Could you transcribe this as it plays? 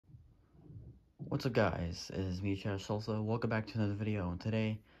What's up, guys? It is me, Chad Salsa. Welcome back to another video.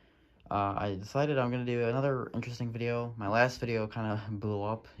 Today, I decided I'm gonna do another interesting video. My last video kind of blew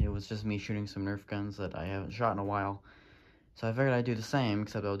up. It was just me shooting some Nerf guns that I haven't shot in a while. So I figured I'd do the same,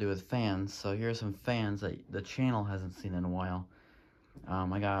 except I'll do with fans. So here's some fans that the channel hasn't seen in a while.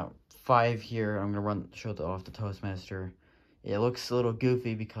 I got 5 here. I'm gonna show it off the Toastmaster. It looks a little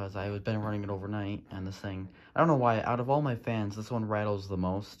goofy because I've been running it overnight, and this thing, I don't know why, out of all my fans, this one rattles the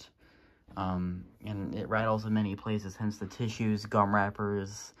most. And it rattles in many places, hence the tissues, gum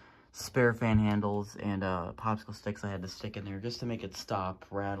wrappers, spare fan handles, and popsicle sticks I had to stick in there just to make it stop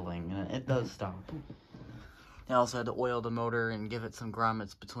rattling, and it does stop. I also had to oil the motor and give it some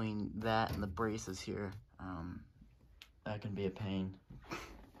grommets between that and the braces here. That can be a pain.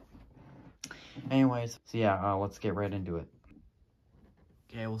 Anyways, so yeah, let's get right into it.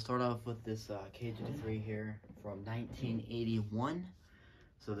 Okay, we'll start off with this K53 here from 1981.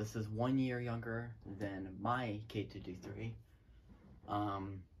 So this is 1 year younger than my K223.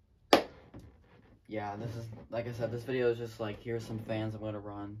 Yeah, this is, like I said, this video is just like, here's some fans I'm gonna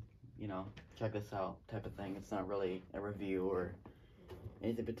run, you know, check this out type of thing. It's not really a review or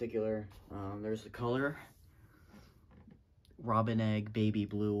anything particular. There's the color, robin egg, baby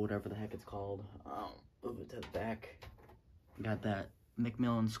blue, whatever the heck it's called. Move it to the back. Got that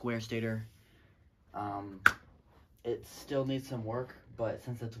Macmillan square stator. It still needs some work, but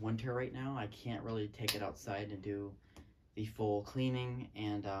since it's winter right now, I can't really take it outside and do the full cleaning,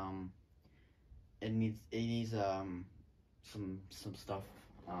 and it needs some stuff,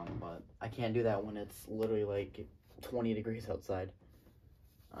 but I can't do that when it's literally like 20 degrees outside.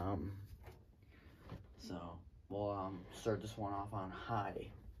 So we'll start this one off on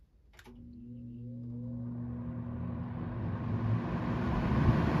high.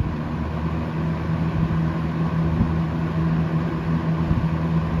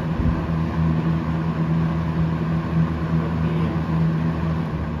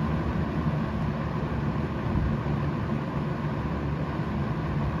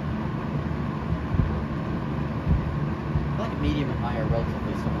 Medium and high are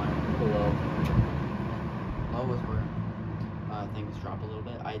relatively similar. Below. Low is where things drop a little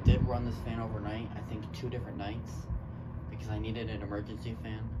bit. I did run this fan overnight, I think 2 different nights, because I needed an emergency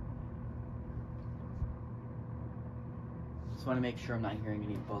fan. Just want to make sure I'm not hearing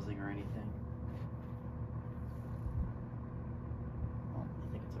any buzzing or anything. Well,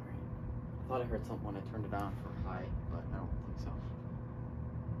 I think it's alright. I thought I heard something when I turned it on for high, but I don't think so.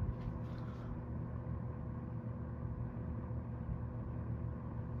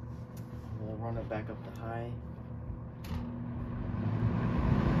 We'll run it back up to high.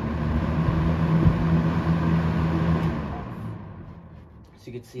 So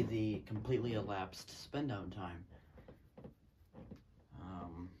you can see the completely elapsed spin down time.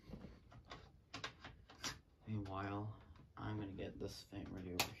 Meanwhile, I'm gonna get this fan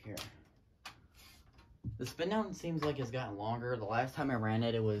ready over here. The spin down seems like it's gotten longer. The last time I ran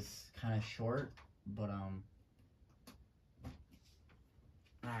it, it was kind of short, but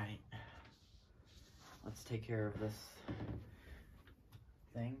alright. Let's take care of this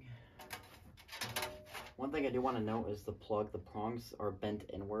thing. One thing I do want to note is the prongs are bent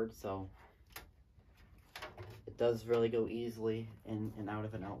inward, so it does really go easily in and out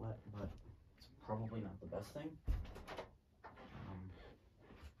of an outlet, but it's probably not the best thing.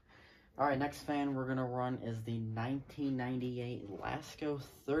 Alright, next fan we're going to run is the 1998 Lasco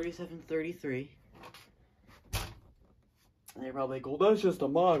 3733. And they probably go, that's just a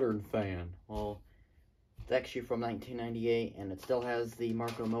modern fan. Well, it's actually from 1998, and it still has the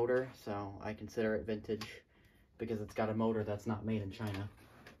Marco motor, so I consider it vintage because it's got a motor that's not made in China.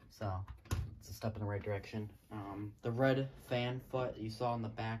 So it's a step in the right direction. The red fan foot you saw in the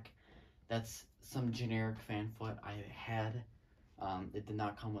back, that's some generic fan foot I had. It did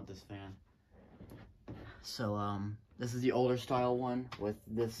not come with this fan. So this is the older style one with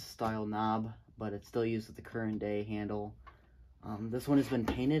this style knob, but it's still used with the current day handle. This one has been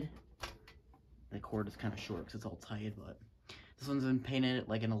painted. The cord is kind of short because it's all tied, but this one's been painted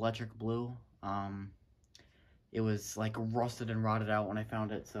like an electric blue. It was like rusted and rotted out when I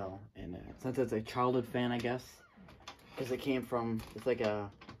found it, so, and since it's a childhood fan, I guess, because it came from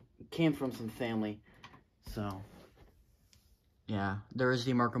some family, so yeah. There is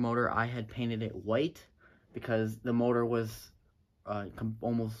the Marco motor. I had painted it white because the motor was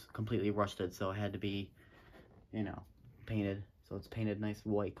almost completely rusted, so it had to be, you know, painted. So it's painted nice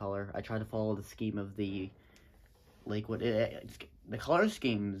white color. I tried to follow the scheme of the Lakewood. The color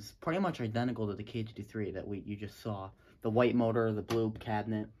scheme is pretty much identical to the K53 that you just saw. The white motor, the blue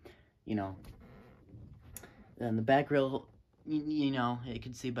cabinet, you know. And the back grille, you know, it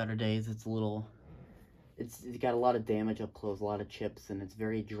could see better days. It's a little it's got a lot of damage up close, a lot of chips, and it's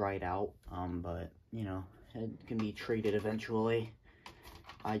very dried out. But you know, it can be treated eventually.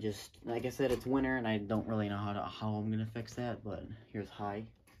 I just, like I said, it's winter, and I don't really know how I'm gonna fix that. But here's high.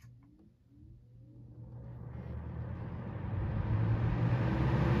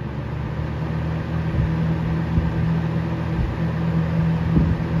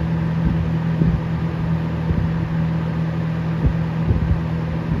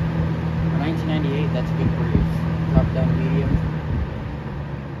 For 1998, that's a good breeze. Drop down to medium.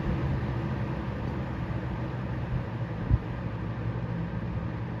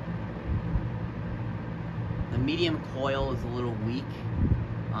 The medium coil is a little weak,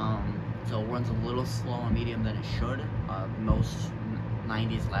 so it runs a little slow on medium than it should. Most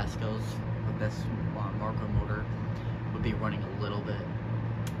 90s Lascos with this Marco motor would be running a little bit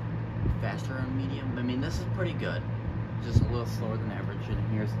faster on medium. I mean, this is pretty good, just a little slower than average.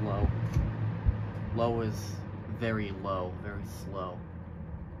 And here's low. Low is very low, very slow.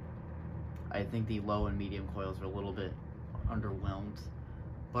 I think the low and medium coils are a little bit underwhelmed.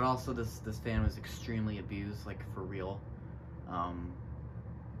 But also this fan was extremely abused, like for real.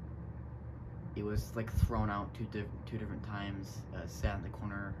 It was like thrown out two different times, sat in the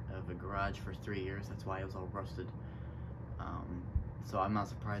corner of a garage for 3 years. That's why it was all rusted. So I'm not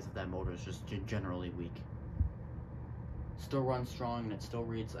surprised if that motor is just generally weak. Still runs strong, and it still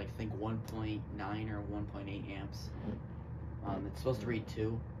reads, I think, 1.9 or 1.8 amps. It's supposed to read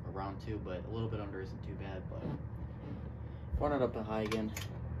 2, around 2, but a little bit under isn't too bad. But run it up to high again.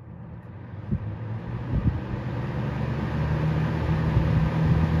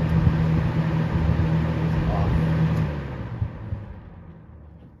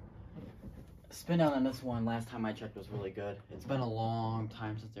 Spin down on this one, last time I checked, was really good. It's been a long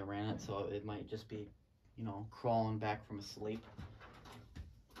time since I ran it, so it might just be, you know, crawling back from asleep.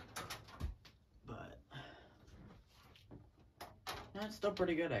 But yeah, it's still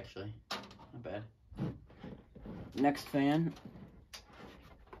pretty good, actually. Not bad. Next fan.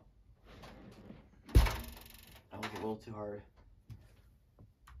 That was a little too hard.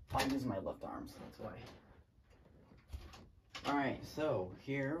 I'm using my left arm, so that's why. Alright, so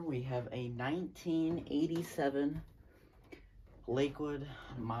here we have a 1987 Lakewood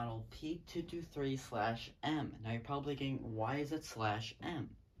model P223/M. Now you're probably thinking, why is it /M?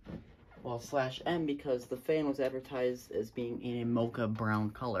 Well, /M because the fan was advertised as being in a mocha brown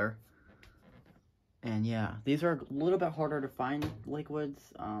color. And yeah, these are a little bit harder to find,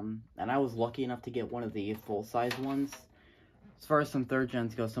 Lakewoods. And I was lucky enough to get one of the full-size ones. As far as some third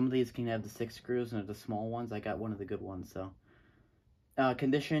gens go, some of these can have the 6 screws and the small ones. I got one of the good ones, so.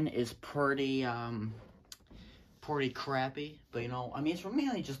 Condition is pretty crappy, but you know, I mean, it's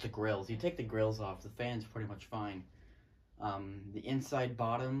mainly just the grills. You take the grills off, the fan's pretty much fine. The inside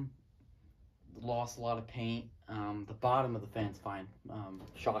bottom lost a lot of paint. The bottom of the fan's fine,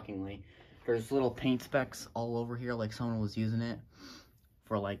 shockingly. There's little paint specks all over here, like someone was using it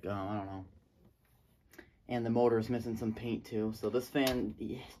for like, I don't know. And the motor is missing some paint too, so this fan...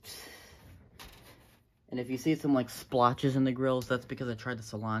 And if you see some like splotches in the grills, that's because I tried to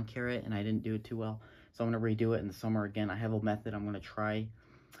salon care it and I didn't do it too well. So I'm going to redo it in the summer again. I have a method I'm going to try.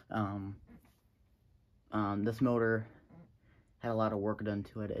 This motor had a lot of work done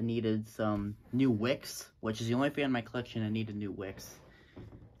to it. It needed some new wicks, which is the only fan in my collection that needed new wicks.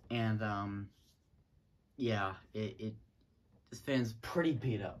 And yeah, this fan's pretty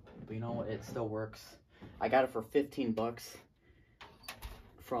beat up, but you know what? It still works. I got it for 15 bucks.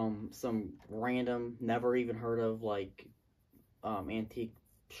 From some random, never even heard of, like, antique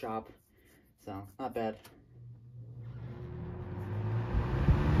shop. So, not bad.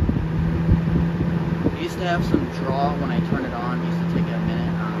 It used to have some draw when I turned it on. It used to take a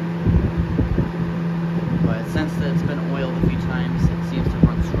minute. But since it's been oiled a few times, it seems to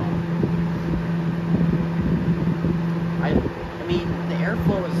run strong. I mean, the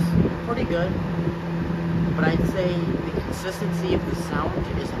airflow is pretty good. But I'd say the consistency of the sound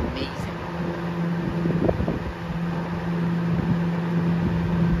is amazing.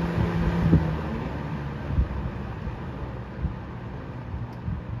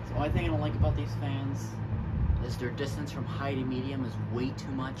 The only thing I don't like about these fans is their distance from high to medium is way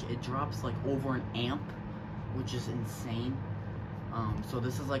too much. It drops like over an amp, which is insane. So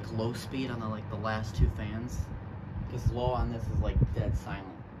this is like low speed on the last 2 fans, because low on this is like dead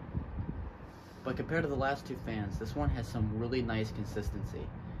silent. But compared to the last 2 fans, this one has some really nice consistency.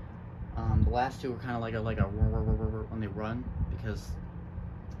 The last 2 were kind of like a when they run, because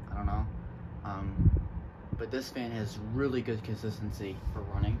I don't know. But this fan has really good consistency for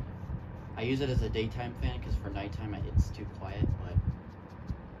running. I use it as a daytime fan because for nighttime it's too quiet, but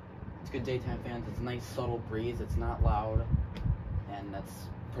it's good daytime fans. It's a nice subtle breeze. It's not loud, and that's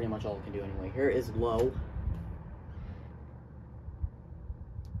pretty much all it can do anyway. Here is low.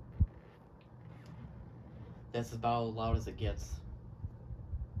 That's about as loud as it gets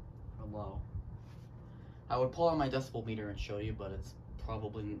for low. I would pull out my decibel meter and show you, but it's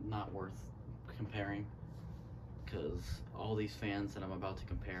probably not worth comparing, because all these fans that I'm about to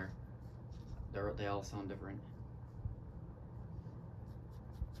compare, they all sound different.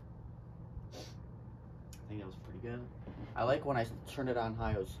 I think that was pretty good. I like when I turned it on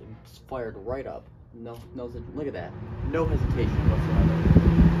high, it was fired right up. No, look at that. No hesitation whatsoever.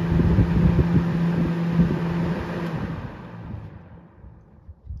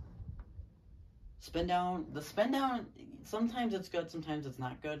 The spin down, sometimes it's good, sometimes it's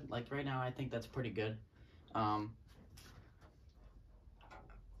not good. Like right now, I think that's pretty good. I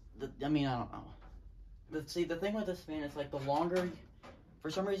mean, I don't know. See, the thing with this fan is like for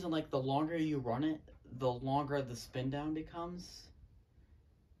some reason, like the longer you run it, the longer the spin down becomes.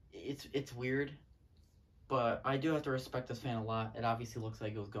 It's weird, but I do have to respect this fan a lot. It obviously looks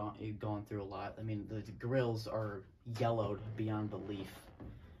like it was going through a lot. I mean, the grills are yellowed beyond belief.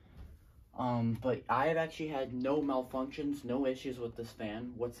 But I have actually had no malfunctions, no issues with this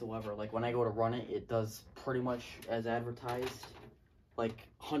fan whatsoever. Like, when I go to run it, it does pretty much as advertised, like,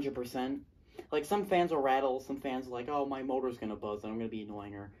 100%. Like, some fans will rattle, some fans are like, oh, my motor's gonna buzz, and I'm gonna be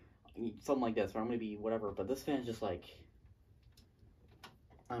annoying, or something like this, or I'm gonna be whatever. But this fan's just like,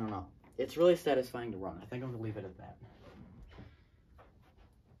 I don't know. It's really satisfying to run. I think I'm gonna leave it at that.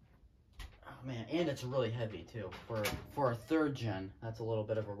 Oh man, and it's really heavy too. For a 3rd gen, that's a little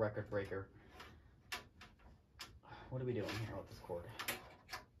bit of a record breaker. What are we doing here with this cord?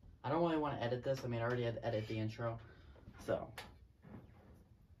 I don't really want to edit this. I mean, I already had to edit the intro, so.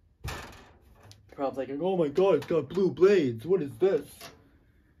 Crowd's like, oh my god, it's got blue blades. What is this?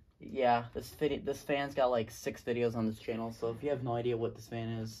 Yeah, this fan's got like 6 videos on this channel. So if you have no idea what this fan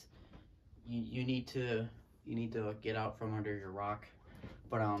is, you need to get out from under your rock.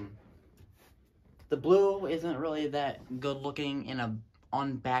 But the blue isn't really that good looking in a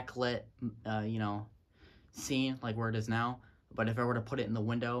unbacklit, you know, scene like where it is now. But if I were to put it in the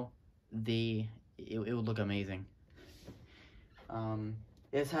window, it would look amazing.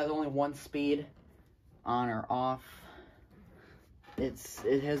 This has only 1 speed, on or off.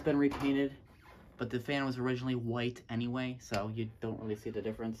 It has been repainted, but the fan was originally white anyway, so you don't really see the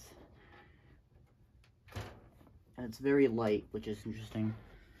difference. And it's very light, which is interesting.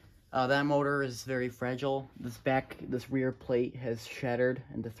 That motor is very fragile. This rear plate has shattered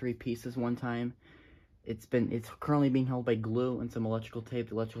into 3 pieces one time. It's currently being held by glue and some electrical tape.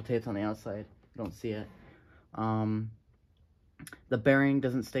 The electrical tape's on the outside. You don't see it. The bearing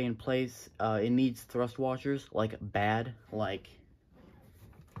doesn't stay in place. It needs thrust washers, like bad.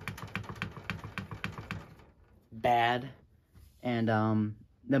 And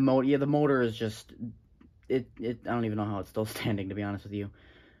the motor is just I don't even know how it's still standing, to be honest with you.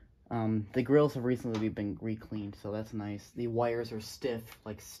 The grills have recently been re-cleaned, so that's nice. The wires are stiff,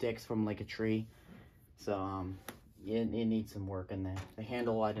 like sticks from like a tree. So it needs some work in there. The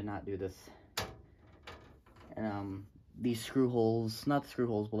handle, I did not do this. And these screw holes, not the screw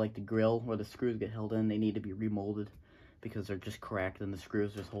holes, but like the grill where the screws get held in, they need to be remolded because they're just cracked and the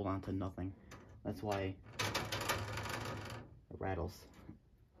screws just hold on to nothing. That's why it rattles.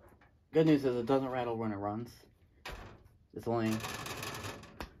 Good news is it doesn't rattle when it runs. It's only,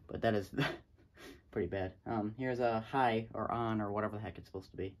 but that is pretty bad. Here's a high or on or whatever the heck it's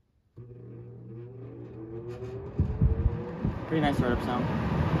supposed to be. Pretty nice startup sound.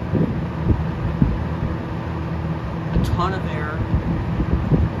 A ton of air.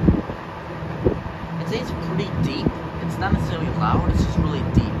 I'd say it's pretty deep. It's not necessarily loud, it's just really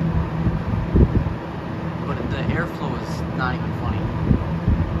deep. But the airflow is not even funny.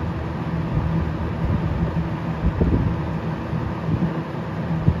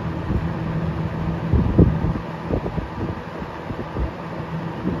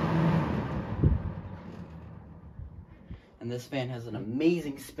 And this fan has an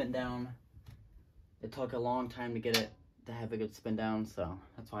amazing spin down. It took a long time to get it to have a good spin down, so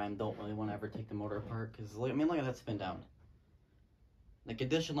that's why I don't really want to ever take the motor apart. Because I mean, look at that spin down. A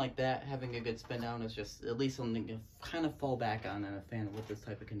condition like that, having a good spin down is just at least something to kind of fall back on in a fan with this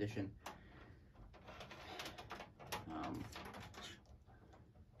type of condition.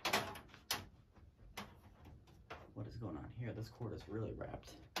 What is going on here? This cord is really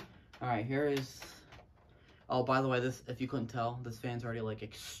wrapped. All right, here is. Oh, by the way, this, if you couldn't tell, this fan's already like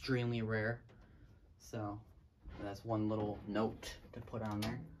extremely rare. So that's one little note to put on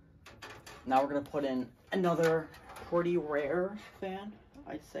there. Now we're gonna put in another pretty rare fan.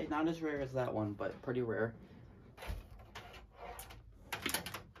 I'd say not as rare as that one, but pretty rare.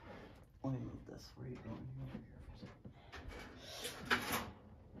 Let me move this where you going.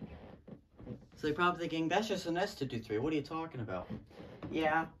 So you're probably thinking, that's just an S223. What are you talking about?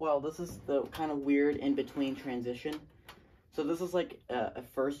 Yeah, well, this is the kind of weird in-between transition. So this is like a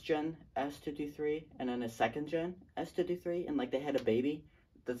first gen S223 and then a second gen S223, and like they had a baby.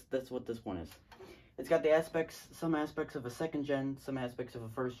 That's what this one is. It's got the some aspects of a second gen, some aspects of a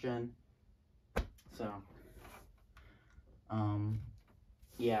first gen. So,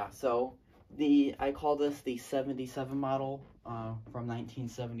 yeah. So I call this the 77 model from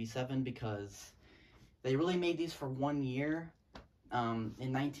 1977 because they really made these for 1 year. In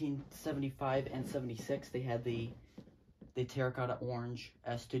 1975 and 76, they had the terracotta orange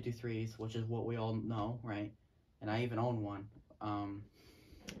S223s, which is what we all know, right? And I even own one.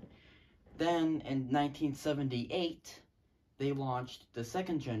 Then in 1978, they launched the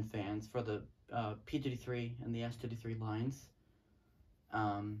second gen fans for the P223 and the S223 lines,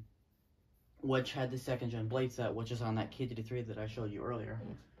 which had the second gen blade set, which is on that K223 that I showed you earlier.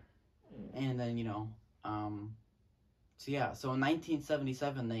 And then, you know, so yeah, so in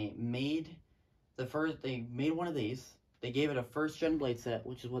 1977, they made one of these. They gave it a first gen blade set,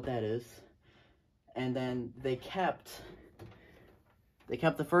 which is what that is. And then they kept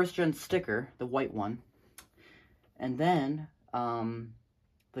the first gen sticker, the white one. And then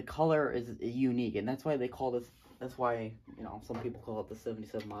the color is unique, and that's why they call this, that's why, you know, some people call it the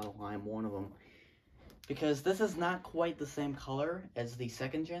 77 model. I'm one of them. Because this is not quite the same color as the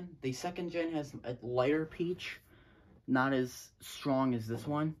second gen. The second gen has a lighter peach, not as strong as this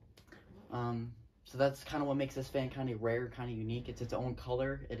one. So that's kind of what makes this fan kind of rare, kind of unique. It's its own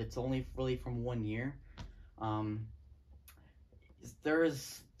color, and it's only really from 1 year. I'm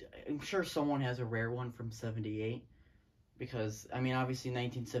sure someone has a rare one from 78, because, I mean, obviously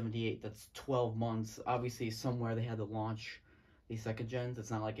 1978, that's 12 months. Obviously somewhere they had to launch these second gens.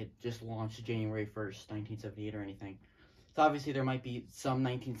 It's not like it just launched January 1st, 1978 or anything. So obviously there might be some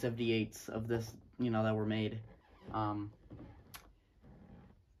 1978s of this, you know, that were made.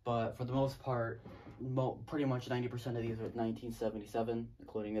 But for the most part, pretty much 90% of these are 1977,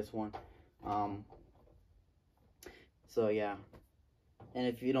 including this one. So yeah. And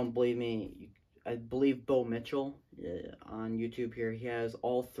if you don't believe me, I believe Bo Mitchell on YouTube here, he has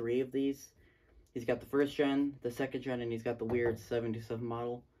all 3 of these. He's got the first gen, the second gen, and he's got the weird 77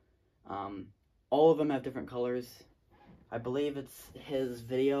 model. All of them have different colors. I believe it's his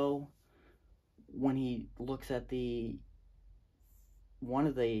video when he looks at one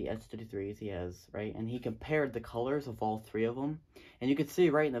of the S223s he has, right? And he compared the colors of all 3 of them. And you can see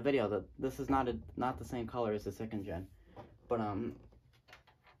right in the video that this is not the same color as the second gen. But, how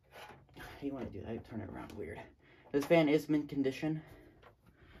do you want to do that? Turn it around weird. This fan is mint condition.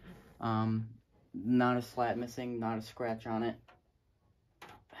 Not a slat missing, not a scratch on it.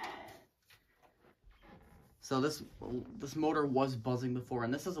 So this motor was buzzing before,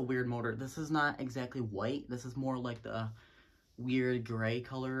 and this is a weird motor. This is not exactly white. This is more like the weird gray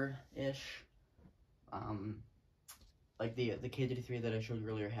color-ish. Like the K33 that I showed you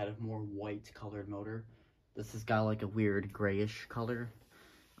earlier had a more white colored motor. This has got like a weird grayish color.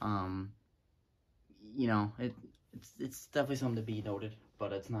 You know, it's definitely something to be noted,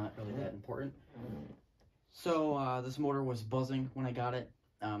 but it's not really that important. So this motor was buzzing when I got it.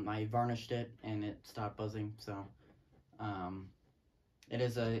 I varnished it and it stopped buzzing. So it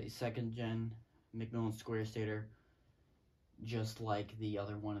is a second gen McMillan square stator, just like the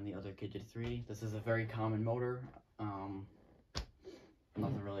other one and the other K3. This is a very common motor.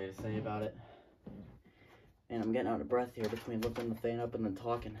 Nothing really to say about it. And I'm getting out of breath here between lifting the fan up and then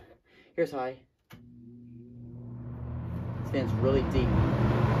talking. Here's high. This fan's really deep.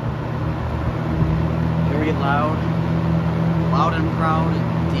 Very loud. Loud and proud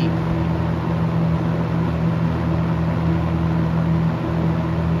and deep.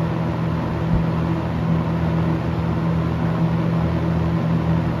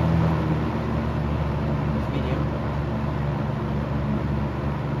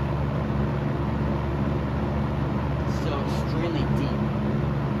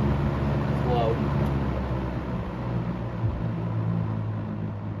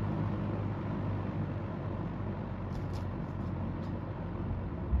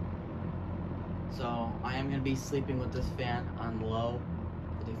 So I am going to be sleeping with this fan on low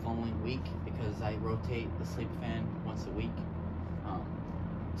for the following week because I rotate the sleep fan once a week.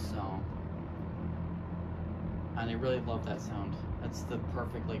 And I really love that sound. That's the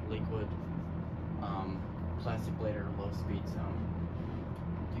perfect like liquid plastic blader low speed sound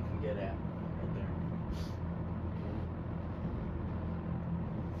you can get at right there.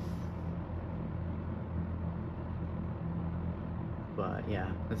 But yeah,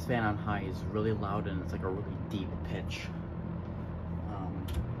 this fan on high is really loud and it's like a really deep pitch.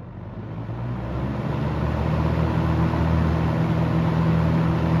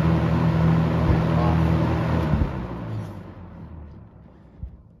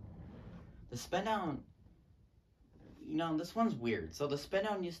 The spin down, you know, this one's weird. So the spin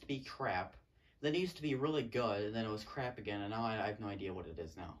down used to be crap, then it used to be really good, and then it was crap again, and now I have no idea what it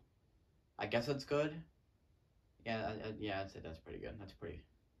is now. I guess it's good. Yeah, yeah, I'd say that's pretty good. That's pretty,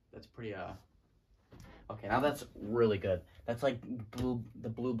 okay, now that's really good. That's like the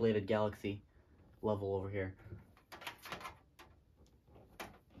blue-bladed galaxy level over here.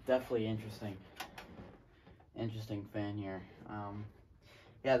 Definitely interesting fan here.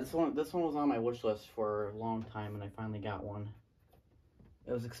 Yeah, this one was on my wish list for a long time, and I finally got one.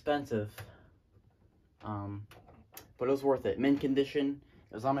 It was expensive, but it was worth it. Mint condition.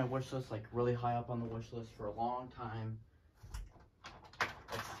 It was on my wish list, like really high up on the wish list for a long time.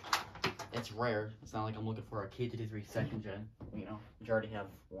 It's rare. It's not like I'm looking for a K33 second gen, you know, which I already have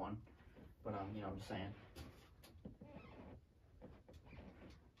one. But you know, I'm just saying.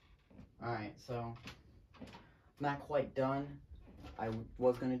 All right, so not quite done. I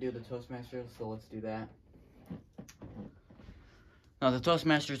was going to do the Toastmaster, so let's do that. Now, the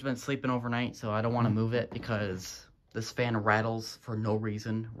Toastmaster's been sleeping overnight, so I don't want to move it because this fan rattles for no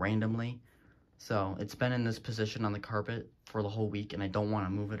reason, randomly. So, it's been in this position on the carpet for the whole week, and I don't want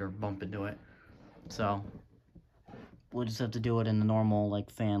to move it or bump into it. So, we'll just have to do it in the normal, like,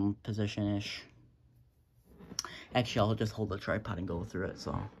 fan position-ish. Actually, I'll just hold the tripod and go through it,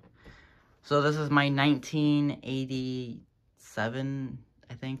 so this is my 1987,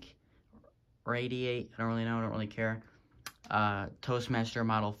 I think, or 88, I don't really know, I don't really care. Toastmaster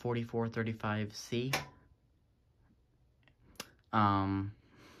model 4435C.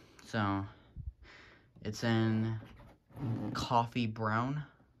 So, it's in coffee brown.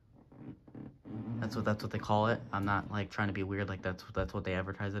 That's what they call it. I'm not, like, trying to be weird, like, that's what they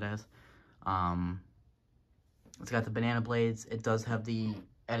advertise it as. It's got the banana blades. It does have the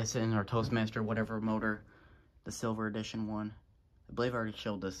Edison or Toastmaster, whatever motor, the silver edition one. I believe I already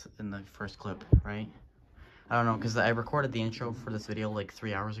showed this in the first clip, right? I don't know, because I recorded the intro for this video like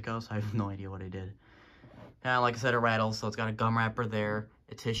 3 hours ago, so I have no idea what I did. Yeah, like I said, it rattles, so it's got a gum wrapper there,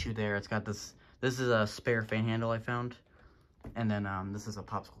 a tissue there. It's got this is a spare fan handle I found. And then this is a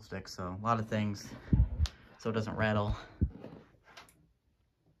popsicle stick, so a lot of things so it doesn't rattle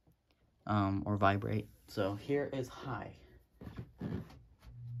or vibrate. So here is high.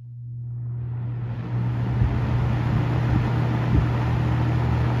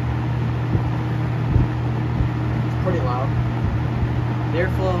 Pretty loud. The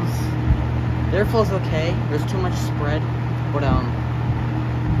airflow's okay. There's too much spread, but no,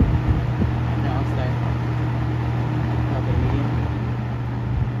 it's there. Okay, medium.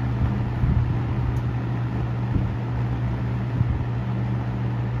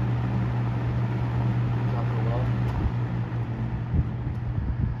 Drop it low.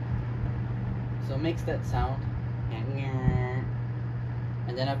 So it makes that sound, and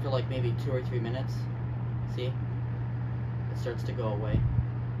then after like maybe 2 or 3 minutes, see? It starts to go away.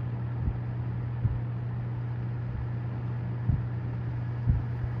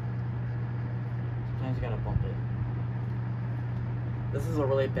 Sometimes you gotta bump it. This is a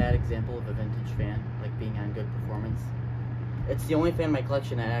really bad example of a vintage fan, like being on good performance. It's the only fan in my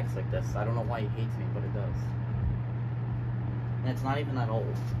collection that acts like this. I don't know why he hates me, but it does. And it's not even that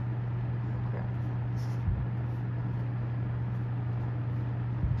old. Crap.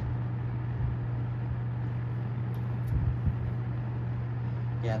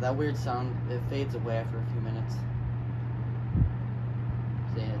 Yeah, that weird sound, it fades away after a few minutes.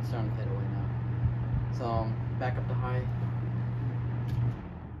 See, it's starting to fade away now. So, back up to high.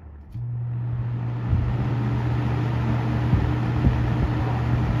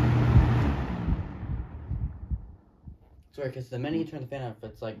 Sorry, because the minute you turn the fan off,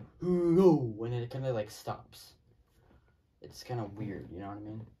 it's like, no, and it kind of like stops. It's kind of weird, you know what I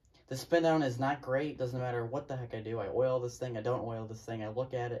mean? The spin down is not great. Doesn't matter what the heck I do. I oil this thing. I don't oil this thing. I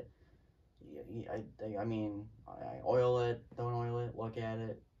look at it. I mean, I oil it, don't oil it, look at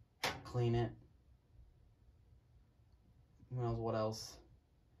it, clean it. Who knows what else?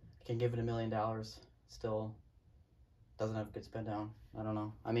 I can give it $1 million. Still doesn't have a good spin down. I don't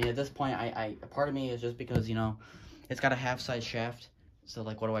know. I mean, at this point, part of me is just because, you know, it's got a half-size shaft. So,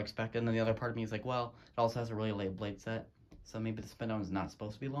 like, what do I expect? And then the other part of me is like, well, it also has a really late blade set. So maybe the spin down is not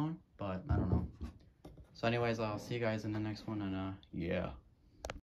supposed to be long, but I don't know. So anyways, I'll see you guys in the next one, and yeah.